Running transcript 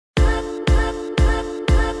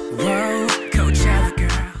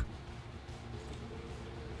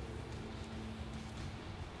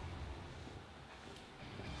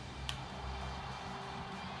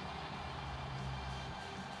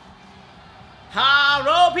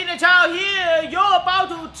Hello, Peter Chow here. You're about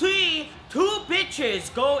to see two bitches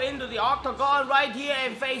go into the octagon right here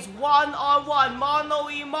and face one-on-one,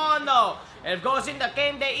 mano-y-mano. And of course, in the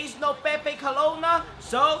game, there is no Bethe Correia,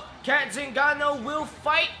 so Cat Zingano will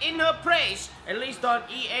fight in her place, at least on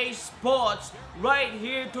EA Sports, right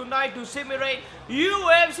here tonight to simulate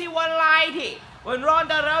UFC 190. When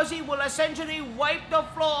Ronda Rousey will essentially wipe the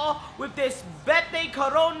floor with this Bethe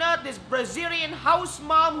Correia, this Brazilian house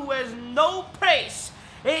mom who has no place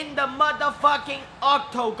in the motherfucking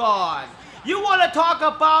octagon. You want to talk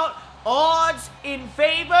about odds in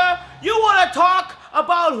favor? You want to talk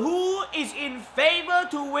about who is in favor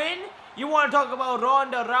to win? You want to talk about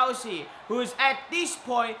Ronda Rousey, who is at this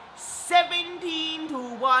point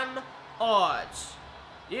 17-1 odds.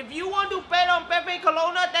 If you want to bet on Bethe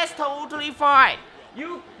Correia, that's totally fine.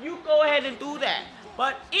 You go ahead and do that.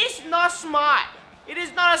 But it's not smart. It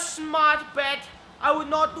is not a smart bet. I would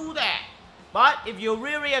not do that. But if you're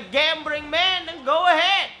really a gambling man, then go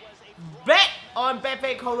ahead. Bet on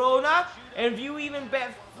Bethe Correia. And if you even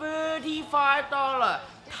bet $35,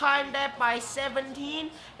 time that by 17,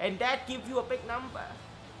 and that gives you a big number.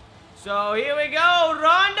 So here we go.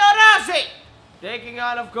 Ronda Rousey taking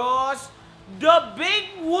on, of course, the big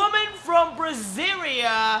woman from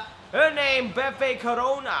Brasilia. Her name, Bethe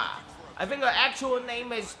Correia. I think her actual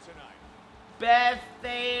name is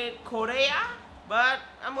Bethe Correia, but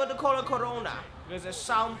I'm going to call her Corona because it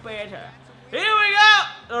sounds better. Here we go.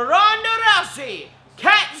 Ronda Rousey,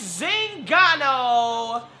 Cat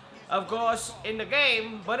Zingano. Of course, in the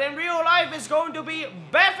game, but in real life, it's going to be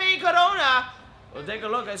Bethe Correia. We'll take a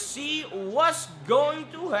look and see what's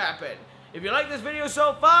going to happen. If you like this video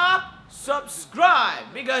so far,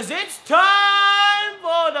 subscribe, because it's time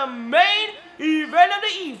for the main event of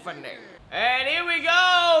the evening. And here we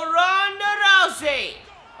go, Ronda Rousey.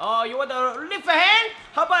 Oh, you want to lift a hand?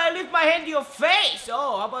 How about I lift my hand to your face?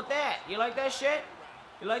 Oh, how about that? You like that shit?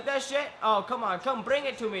 You like that shit? Oh, come on, come, bring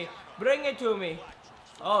it to me. Bring it to me.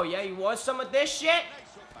 Oh, yeah, you want some of this shit?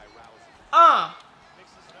 I'ma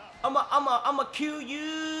kill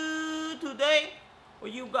you today.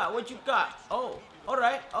 What you got? What you got? Oh,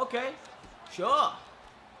 alright, okay. Sure.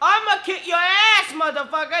 I'ma kick your ass,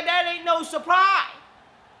 motherfucker. That ain't no surprise.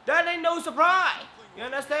 That ain't no surprise. You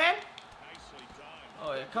understand?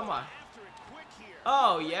 Oh, yeah, come on.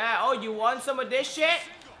 Oh, yeah. Oh, you want some of this shit?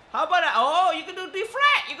 How about that? Oh, you can do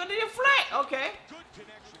deflect. You can do deflect. Okay.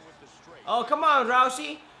 Oh, come on,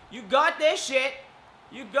 Rousey. You got this shit.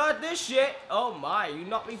 You got this shit. Oh, my. You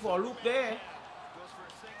knocked me for a loop there.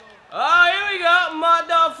 Oh, here we go,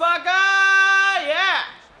 motherfucker! Yeah!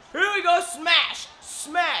 Here we go, smash!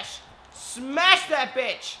 Smash! Smash that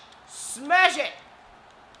bitch! Smash it!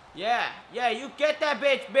 Yeah, yeah, you get that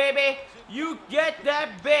bitch, baby! You get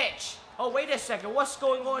that bitch! Oh, wait a second, what's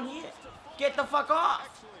going on here? Get the fuck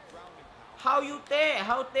off! How you dare?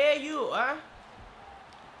 How dare you, huh?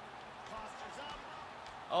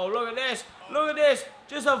 Oh, look at this! Look at this!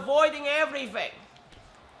 Just avoiding everything!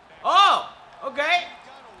 Oh! Okay!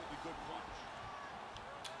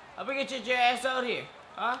 I'm gonna get your ass out here,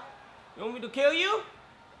 huh? You want me to kill you?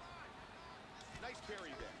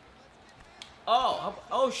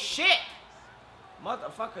 Oh shit!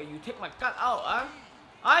 Motherfucker, you take my gut out, huh?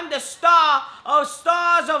 I'm the star of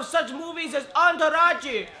stars of such movies as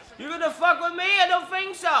Entourage. You gonna fuck with me? I don't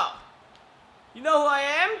think so. You know who I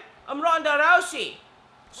am? I'm Ronda Rousey,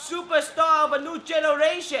 superstar of a new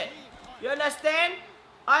generation. You understand?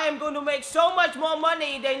 I am going to make so much more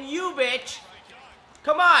money than you, bitch.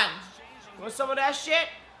 Come on! You want some of that shit?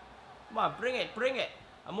 Come on, bring it, bring it.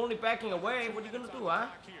 I'm only backing away. What are you gonna do, huh?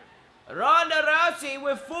 Ronda Rousey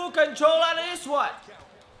with full control out of this one.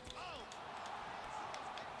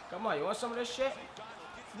 Come on, you want some of this shit?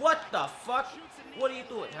 What the fuck? What are you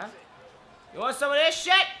doing, huh? You want some of this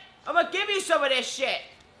shit? I'm gonna give you some of this shit.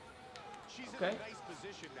 Okay.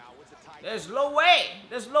 There's no way.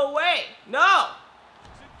 There's no way. No!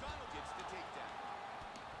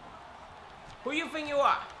 Who you think you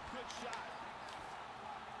are?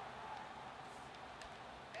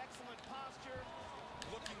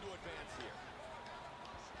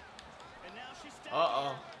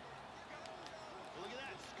 Uh-oh.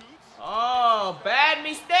 Oh, bad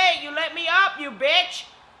mistake. You let me up, you bitch.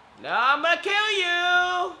 Now I'm gonna kill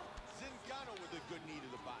you.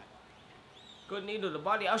 Good knee to the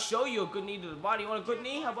body. I'll show you a good knee to the body. You want a good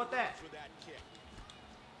knee? How about that?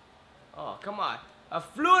 Oh, come on. A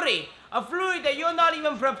flurry that you're not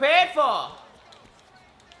even prepared for.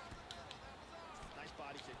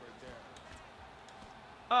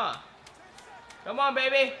 Come on,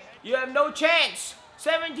 baby. You have no chance.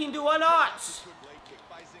 17-1 odds.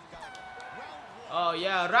 Oh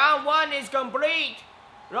yeah, round 1 is complete.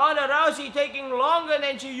 Ronda Rousey taking longer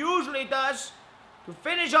than she usually does to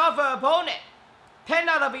finish off her opponent. 10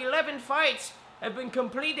 out of 11 fights have been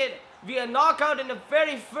completed via knockout in the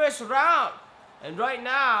very first round. And right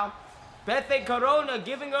now, Bethe Correia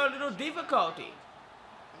giving her a little difficulty.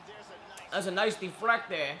 That's a nice deflect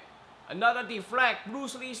there. Another deflect,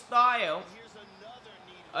 Bruce Lee style.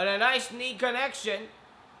 And a nice knee connection.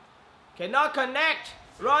 Cannot connect.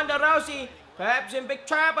 Ronda Rousey perhaps in big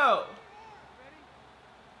trouble.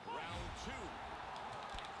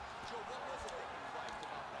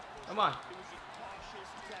 Come on.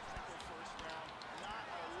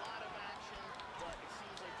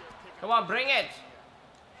 Come on, bring it.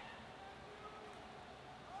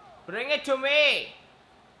 Bring it to me.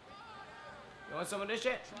 You want some of this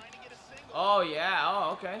shit? Oh, yeah.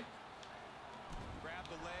 Oh, okay.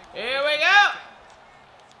 Here we go.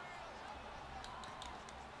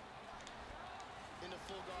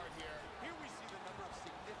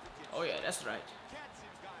 Oh, yeah, that's right.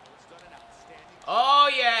 Oh,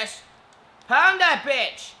 yes. Pound that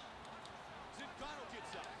bitch.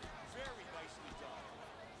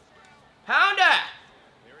 Pound her.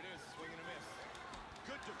 There it is, swing and a miss.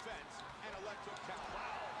 Good defense and electric count.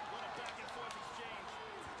 What a back and forth exchange.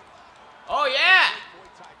 Oh, yeah.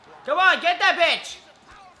 Come on, get that bitch.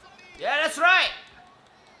 Yeah, that's right.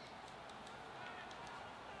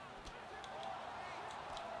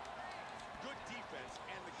 Good defense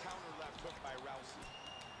and the counter left hook by Rousey.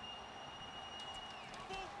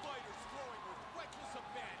 Both fighters throwing with reckless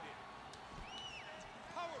abandon.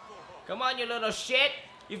 Powerful hook. Come on, you little shit.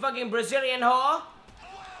 You fucking Brazilian whore.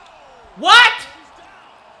 What?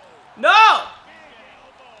 No.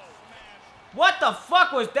 What the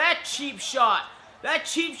fuck was that cheap shot? That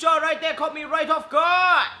cheap shot right there caught me right off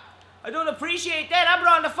guard. I don't appreciate that. I'm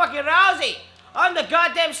Ronda fucking Rousey. I'm the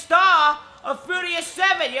goddamn star of Furious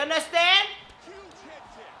 7. You understand?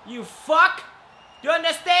 You fuck. You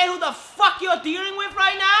understand who the fuck you're dealing with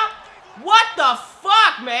right now? What the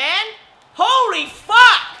fuck, man? Holy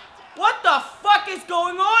fuck. What the fuck is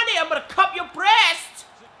going on here? I'm gonna cup your breasts.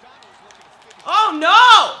 Oh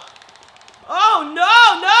no! Oh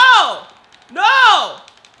no, no! No!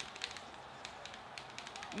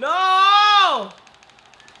 No!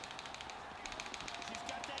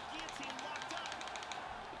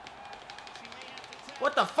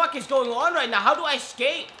 What the fuck is going on right now? How do I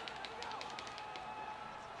escape?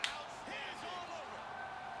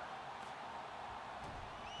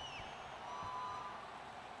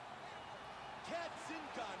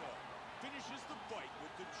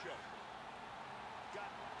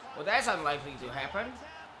 Well, that's unlikely to happen.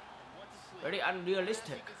 Very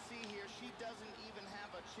unrealistic.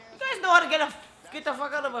 You guys know how to get the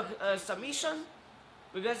fuck out of a submission?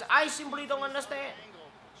 Because I simply don't understand.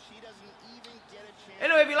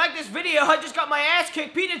 Anyway, if you like this video, I just got my ass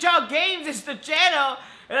kicked. Peter Chow Games is the channel.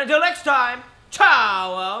 And until next time,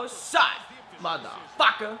 ciao, outside,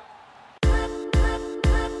 motherfucker.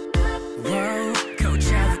 Whoa,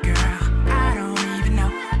 Coachella girl, I don't even know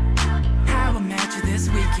how I met you this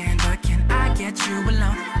weekend, but can I get you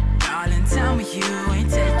alone? Darling, tell me you ain't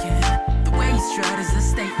taking the way you strut is a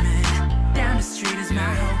statement. Down the street is my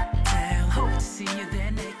hotel. Hope to see you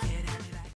there.